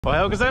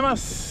Ohayou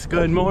gozaimasu!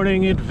 Good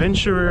morning,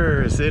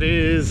 adventurers! It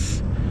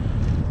is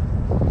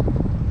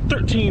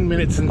 13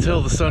 minutes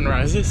until the sun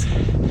rises,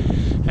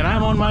 and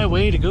I'm on my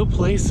way to go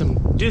play some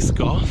disc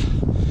golf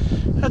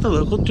at the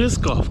local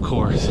disc golf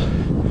course.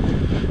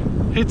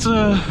 It's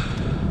a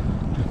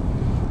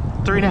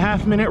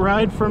 3.5 minute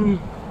ride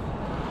from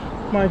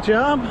my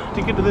job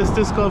to get to this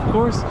disc golf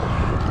course.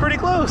 Pretty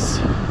close.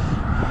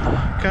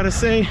 Gotta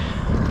say,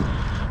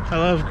 I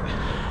love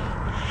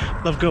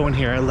going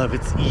here. I love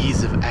its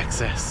ease of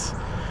access.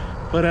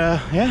 But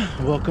yeah,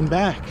 welcome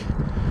back.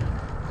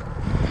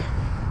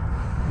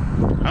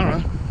 I don't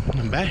know,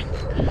 I'm back.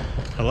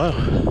 Hello.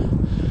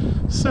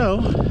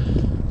 So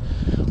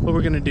what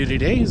we're gonna do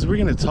today is we're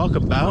gonna talk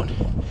about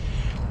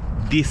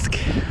disc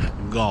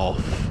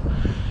golf.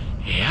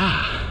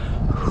 Yeah.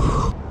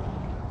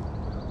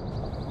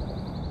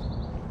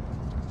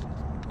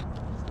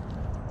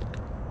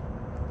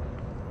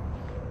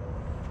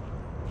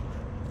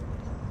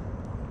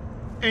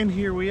 And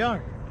here we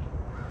are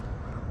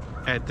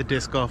at the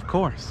disc golf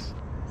course.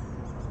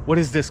 What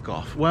is disc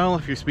golf? Well,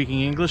 if you're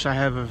speaking English, I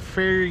have a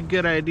very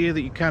good idea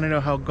that you kind of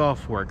know how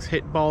golf works.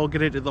 Hit ball,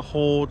 get it to the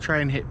hole, try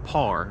and hit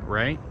par,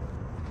 right?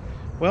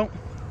 Well,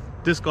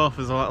 disc golf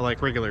is a lot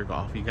like regular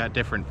golf. You got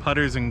different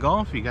putters in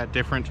golf, you got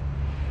different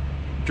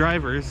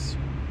drivers,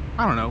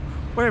 I don't know,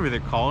 whatever they're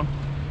called,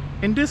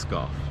 in disc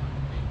golf.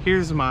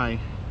 Here's my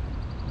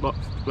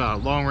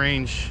long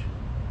range,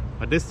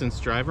 a distance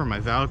driver, my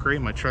Valkyrie,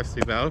 my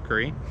trusty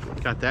Valkyrie.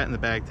 Got that in the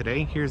bag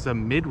today. Here's a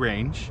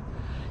mid-range,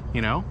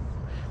 you know,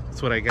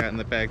 that's what I got in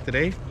the bag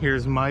today.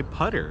 Here's my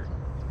putter.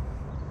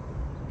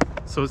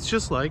 So it's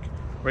just like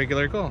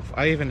regular golf.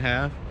 I even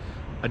have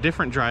a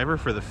different driver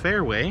for the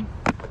fairway,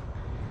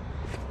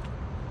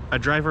 a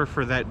driver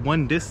for that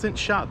one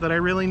distance shot that I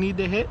really need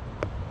to hit,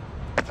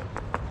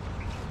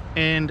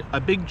 and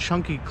a big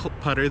chunky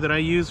putter that I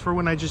use for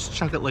when I just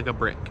chuck it like a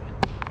brick.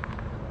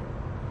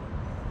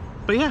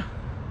 But yeah,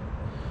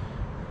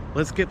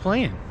 let's get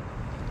playing.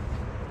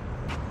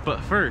 But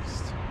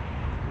first,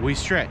 we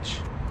stretch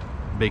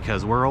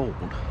because we're old.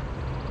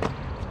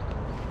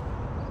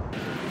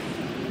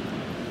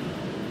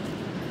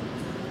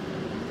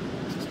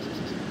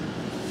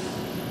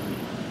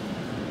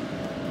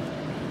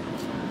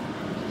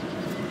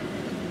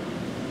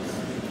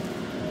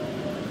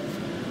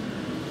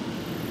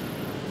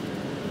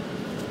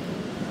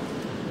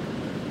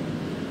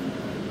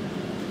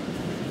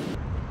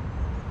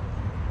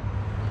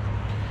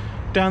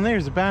 Down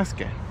there's a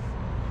basket.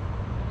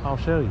 I'll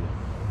show you.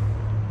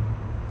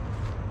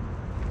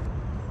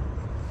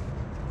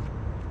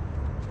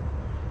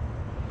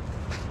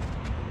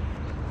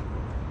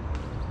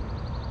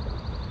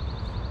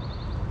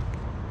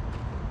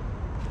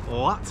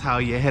 Well, that's how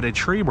you hit a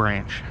tree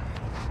branch.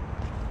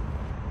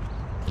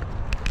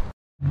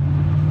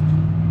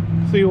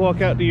 So you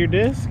walk out to your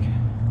disc,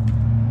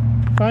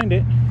 find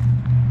it,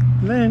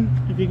 and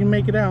then if you can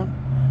make it out,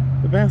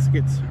 the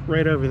basket's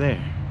right over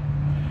there.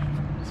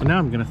 So now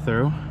I'm gonna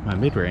throw my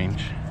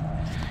mid-range.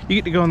 You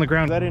get to go on the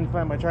ground. I didn't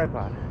find my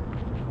tripod.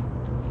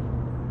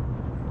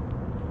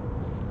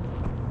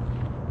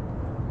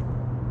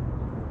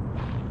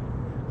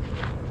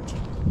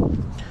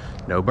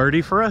 No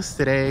birdie for us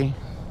today.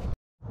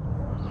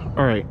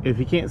 All right, if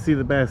you can't see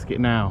the basket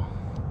now,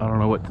 I don't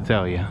know what to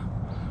tell you.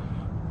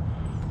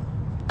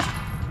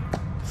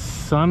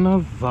 Son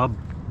of a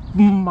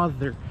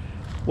mother.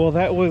 Well,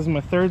 that was my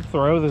third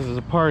throw. This is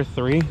a par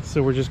 3,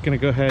 so we're just gonna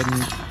go ahead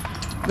and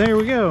there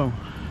we go.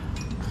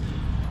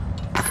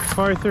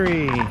 Par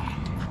 3.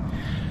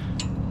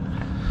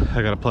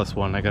 I got a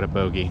 +1. I got a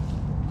bogey.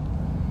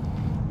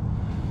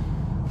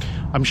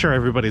 I'm sure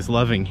everybody's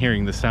loving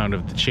hearing the sound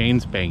of the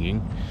chains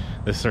banging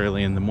this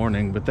early in the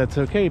morning, but that's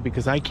okay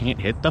because I can't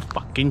hit the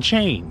fucking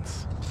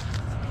chains.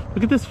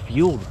 Look at this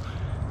field.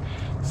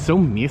 So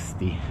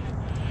misty.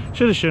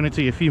 Should have shown it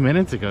to you a few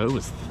minutes ago. It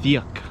was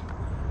thick.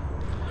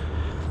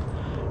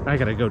 I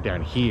gotta go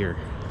down here.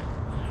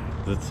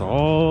 It's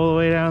all the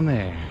way down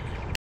there.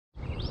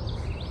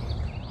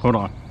 Hold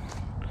on.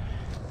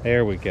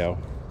 There we go.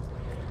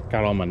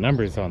 Got all my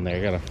numbers on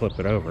there. Gotta flip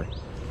it over.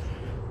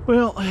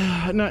 Well,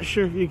 I'm not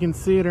sure if you can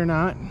see it or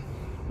not.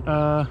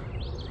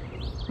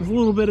 There's a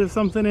little bit of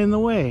something in the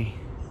way.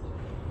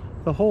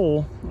 The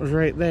hole was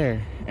right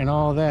there, and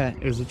all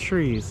that is the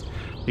trees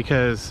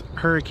because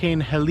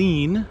Hurricane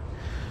Helene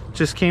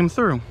just came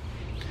through.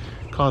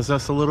 Caused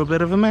us a little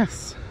bit of a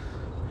mess.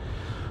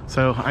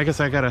 So I guess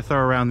I gotta throw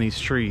around these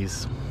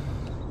trees.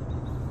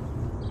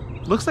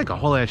 Looks like a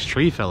whole ass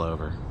tree fell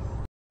over.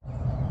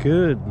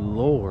 Good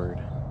Lord.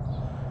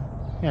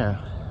 Yeah,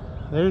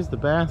 there's the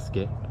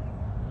basket.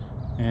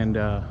 And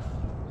it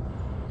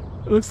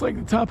looks like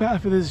the top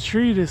half of this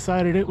tree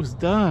decided it was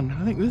done.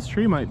 I think this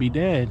tree might be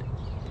dead.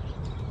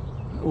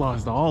 It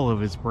lost all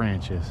of its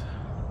branches.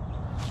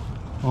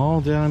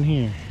 All down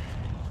here.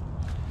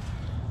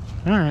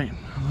 All right,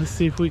 let's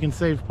see if we can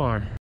save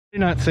par. Do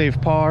not save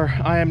par.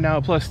 I am now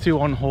 +2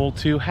 on hole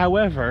 2.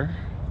 However,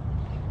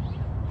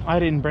 I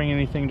didn't bring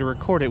anything to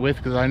record it with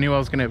because I knew I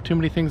was going to have too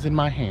many things in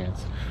my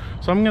hands.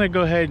 So I'm gonna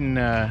go ahead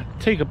and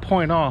take a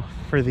point off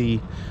for the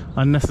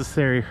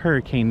unnecessary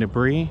hurricane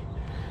debris,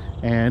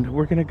 and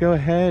we're gonna go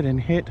ahead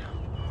and hit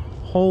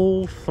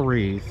hole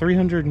 3,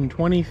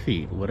 320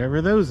 feet,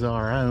 whatever those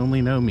are. I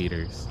only know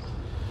meters.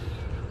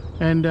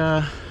 And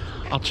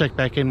I'll check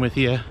back in with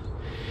you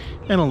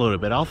in a little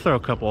bit. I'll throw a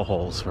couple of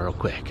holes real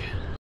quick.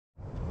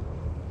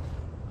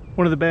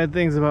 One of the bad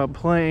things about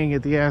playing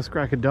at the Ass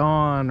Crack of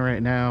Dawn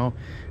right now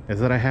is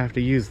that I have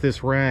to use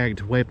this rag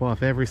to wipe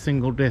off every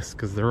single disc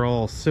because they're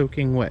all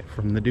soaking wet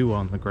from the dew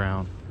on the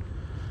ground.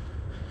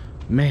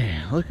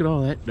 Man, look at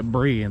all that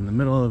debris in the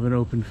middle of an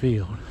open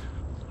field.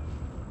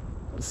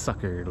 The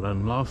sucker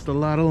done lost a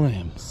lot of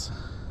limbs.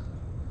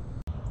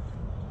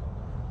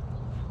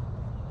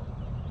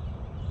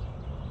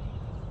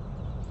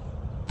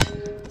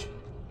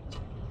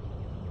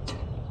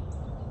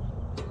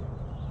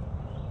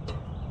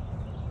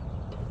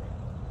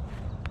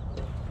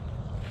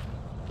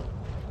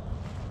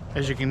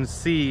 As you can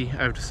see,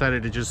 I've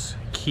decided to just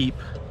keep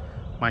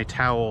my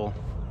towel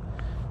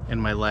in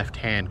my left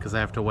hand because I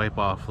have to wipe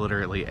off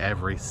literally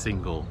every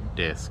single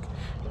disc.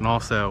 And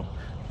also,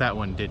 that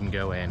one didn't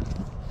go in.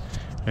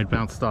 It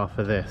bounced off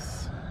of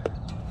this.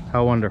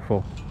 How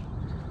wonderful.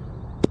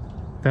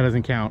 That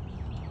doesn't count.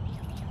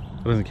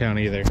 That doesn't count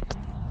either.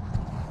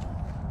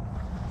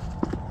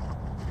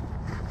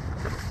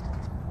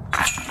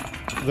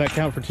 Does that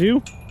count for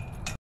 2?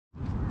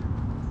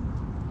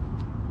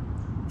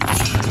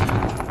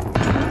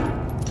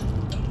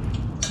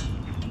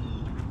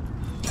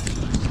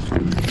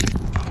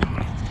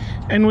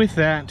 And with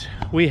that,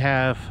 we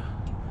have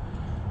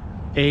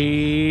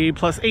a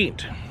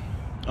 +8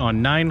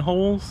 on 9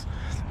 holes.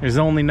 There's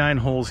only 9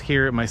 holes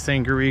here at my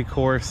Sangaree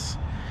course.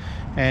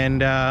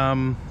 And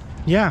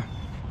yeah,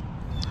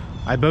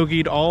 I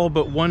bogeyed all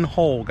but 1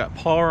 hole. Got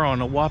par on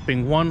a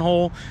whopping 1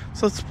 hole.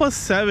 So it's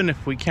 +7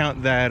 if we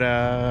count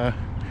that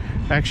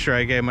extra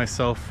I gave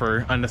myself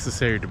for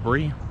unnecessary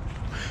debris.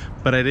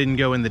 But I didn't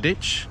go in the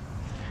ditch.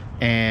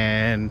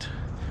 And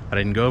I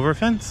didn't go over a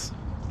fence.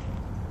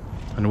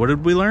 And what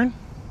did we learn?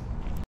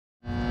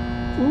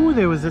 Ooh,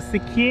 there was a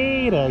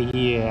cicada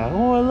here.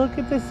 Oh, look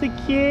at the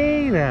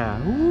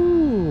cicada.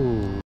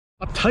 Ooh.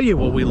 I'll tell you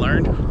what we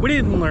learned. We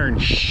didn't learn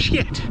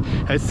shit,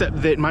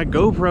 except that my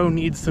GoPro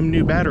needs some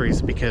new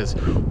batteries because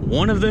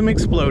one of them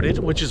exploded,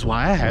 which is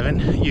why I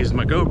haven't used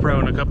my GoPro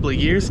in a couple of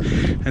years.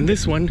 And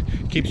this one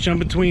keeps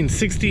jumping between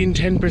 60 and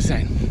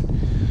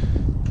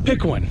 10%.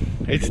 Pick one.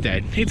 It's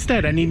dead. It's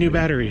dead. I need new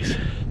batteries.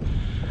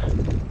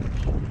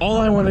 All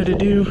I wanted to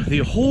do, the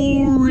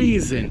whole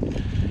reason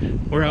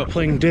we're out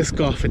playing disc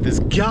golf at this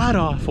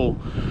god-awful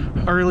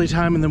early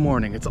time in the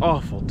morning. It's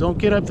awful. Don't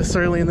get up this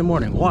early in the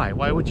morning. Why?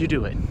 Why would you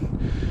do it?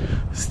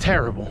 It's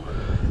terrible.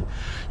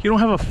 You don't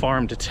have a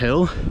farm to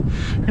till.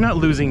 You're not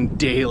losing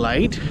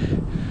daylight.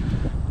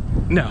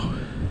 No.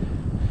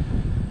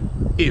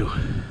 Ew.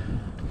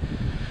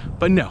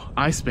 But no,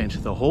 I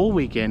spent the whole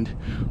weekend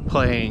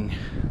playing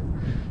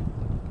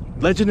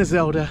Legend of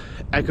Zelda: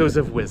 Echoes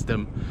of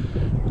Wisdom.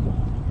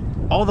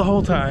 All the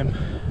whole time,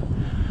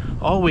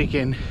 all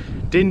weekend,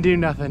 didn't do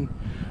nothing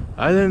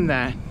other than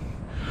that.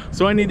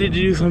 So I needed to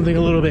do something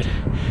a little bit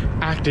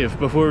active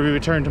before we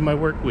return to my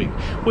work week,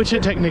 which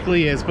it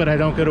technically is, but I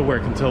don't go to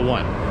work until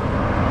 1.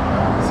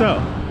 So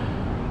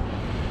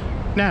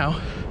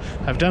now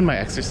I've done my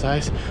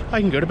exercise,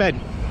 I can go to bed.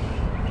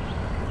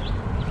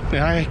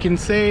 I can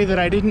say that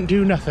I didn't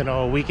do nothing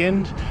all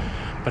weekend,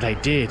 but I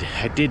did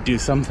do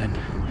something.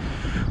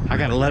 I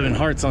got 11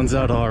 hearts on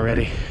Zelda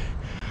already.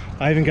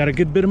 I even got a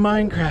good bit of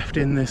Minecraft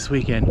in this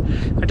weekend.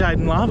 I died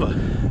in lava.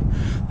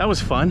 That was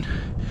fun.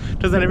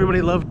 Doesn't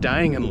everybody love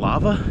dying in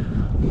lava?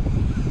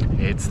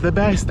 It's the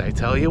best, I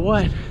tell you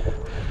what.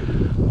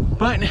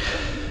 But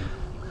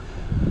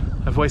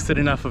I've wasted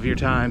enough of your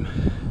time.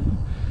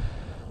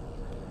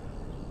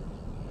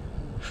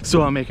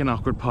 So I'll make an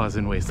awkward pause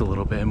and waste a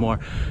little bit more.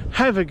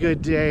 Have a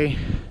good day.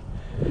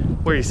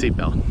 Wear your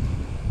seatbelt.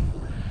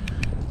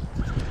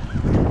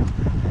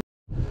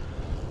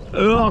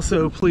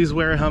 Also, please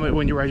wear a helmet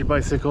when you ride your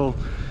bicycle.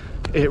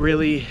 It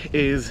really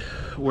is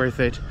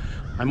worth it.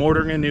 I'm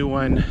ordering a new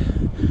one.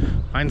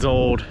 Mine's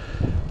old.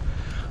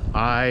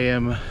 I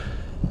am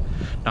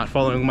not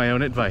following my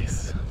own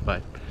advice,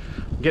 but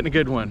I'm getting a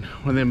good one.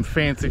 One of them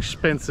fancy,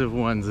 expensive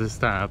ones this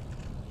time.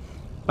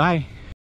 Bye.